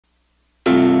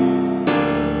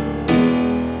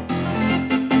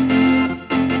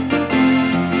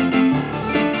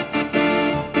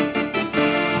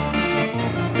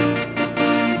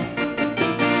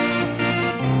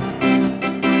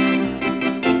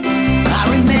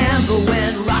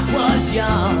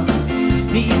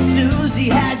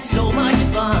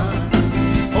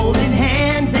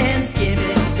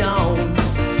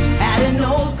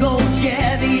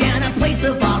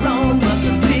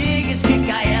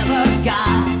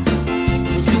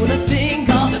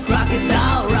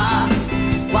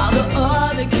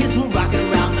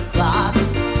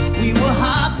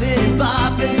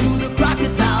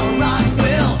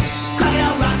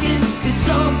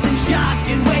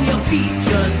feet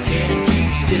just can't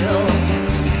keep still.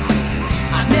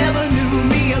 I never knew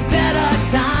me a better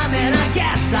time, and I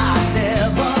guess I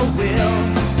never will.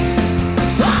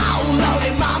 Oh,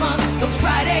 Lordy mama, those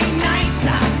Friday nights,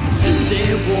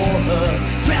 Susie wore her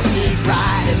dresses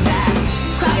right, and that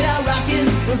crocodile rockin'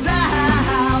 was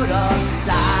out of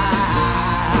sight.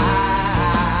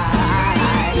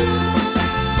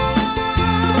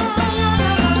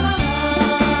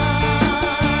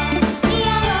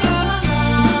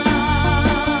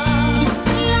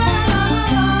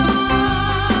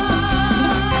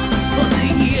 But the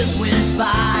years went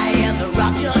by and the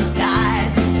rock just died.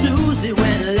 Susie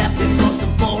went and left me for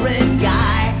some boring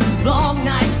guy. Long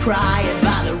nights crying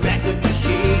by the record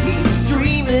machine,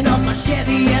 dreaming of my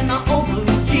Chevy and my old blue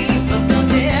jeans. But they'll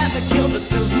never kill the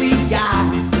thrills we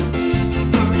got,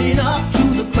 burning up to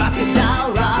the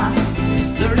crocodile rock,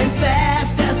 learning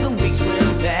fast as the weeks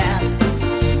went past.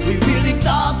 We really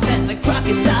thought that the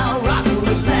crocodile rock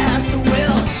would last.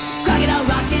 Well, crocodile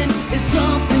rocking is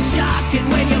something shocking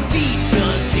when your feet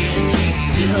just can't keep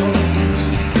still.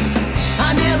 I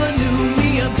never knew me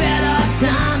a better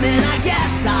time, and I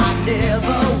guess I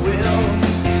never will.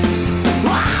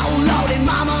 Wow, Lordy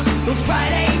mama, those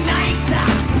Friday nights,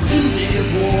 Susie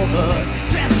wore her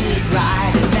dresses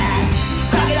right, and that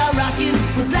crocodile rocking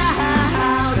was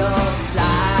out of sight.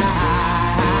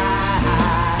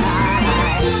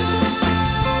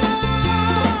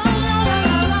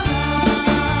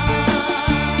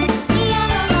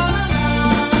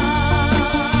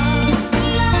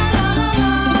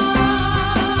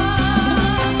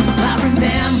 I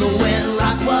remember when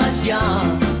rock was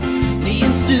young, me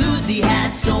and Susie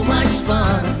had so much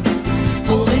fun,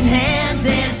 holding hands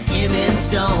and skimming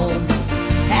stones.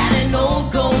 Had an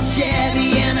old gold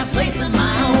Chevy and a place of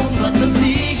my own. But the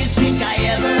biggest kick I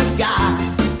ever got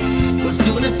was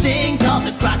doing a thing called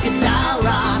the crocodile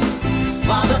rock,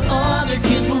 while the other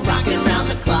kids were rocking around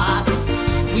the clock.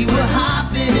 We were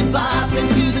hopping and bopping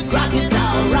to the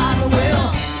crocodile rock.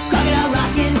 Well, crocodile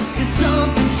rocking is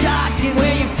something shocking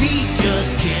where your feet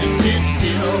just can't sit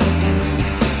still.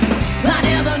 I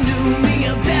never knew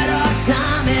me a better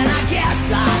time, and I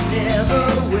guess I never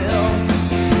will.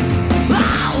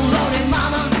 Oh, Lordy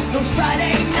mama, those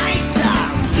Friday nights,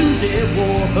 Susie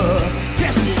wore her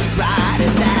dresses right,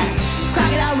 and that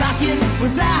crocodile rocking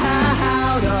was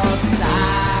out of sight.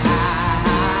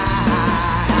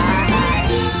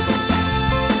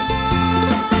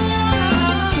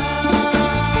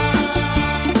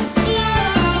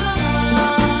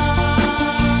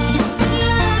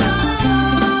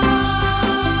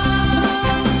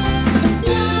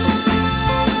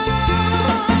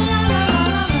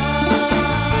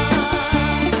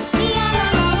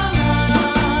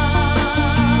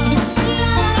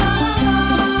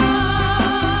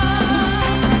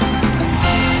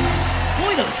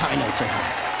 Boy, those high notes are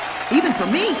high, even for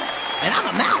me, and I'm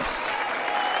a mouse.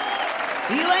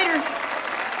 See you later.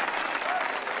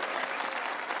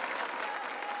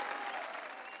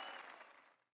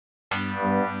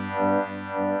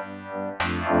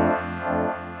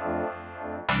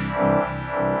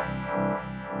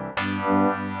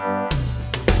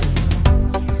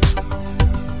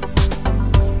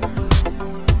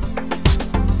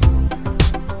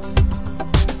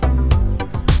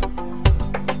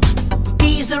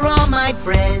 These are all my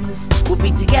friends, we'll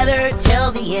be together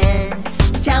till the end.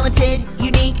 Talented,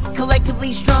 unique,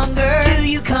 collectively stronger. Do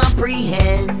you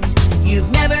comprehend?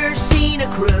 You've never seen a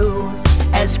crew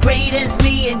as great as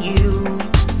me and you.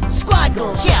 Squad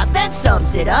goals, yeah, that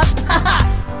sums it up. Haha,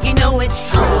 you know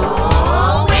it's true.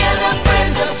 Oh, we're the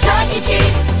friends of Chuck E.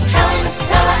 Cheese, Helen,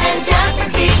 Bella, and Jasper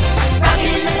T.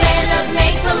 Rockin' the band of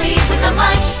make-believe with a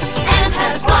munch and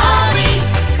Pasquale.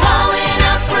 Calling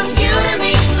up from you to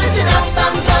me, listen up,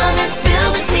 I'm gonna spill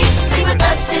the tea. Sing with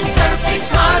us in perfect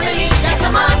harmony. Now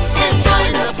come on and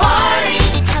join the party.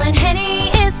 Helen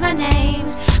Henny is my name.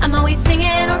 I'm always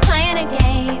singing or playing a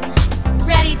game.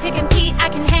 Ready to compete, I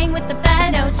can hang with the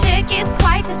best. No chick is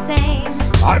quite the same.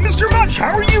 I'm Mr. Munch,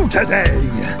 how are you today?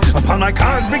 Upon my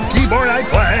cosmic keyboard I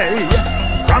play.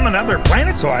 From another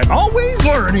planet, so I'm always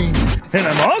learning. And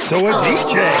I'm also a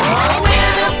DJ. Oh,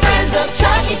 we're the friends of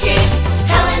Chuck E. Cheese,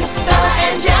 Helen, Bella,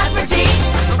 and Jasper T.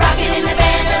 Rockin' in the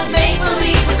band of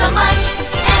make-believe with a munch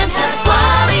and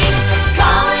Pasquale.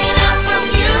 Calling out from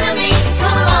you to me,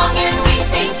 come along and we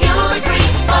think you'll agree.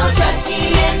 Follow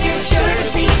Chucky and you're sure to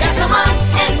see. Now come on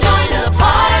and join the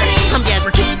party. I'm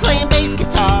Jasper T playing bass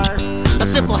guitar. A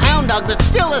simple hound dog, but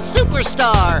still a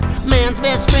superstar. Man's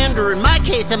best friend, or in my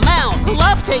case, a mouse.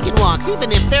 Love taking walks,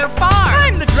 even if they're far.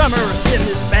 I'm the drummer in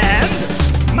this band.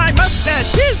 My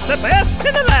mustache is the best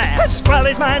in the land.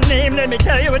 Pasquale's my name, let me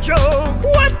tell you a joke.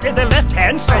 What did the left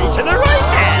hand say to the right?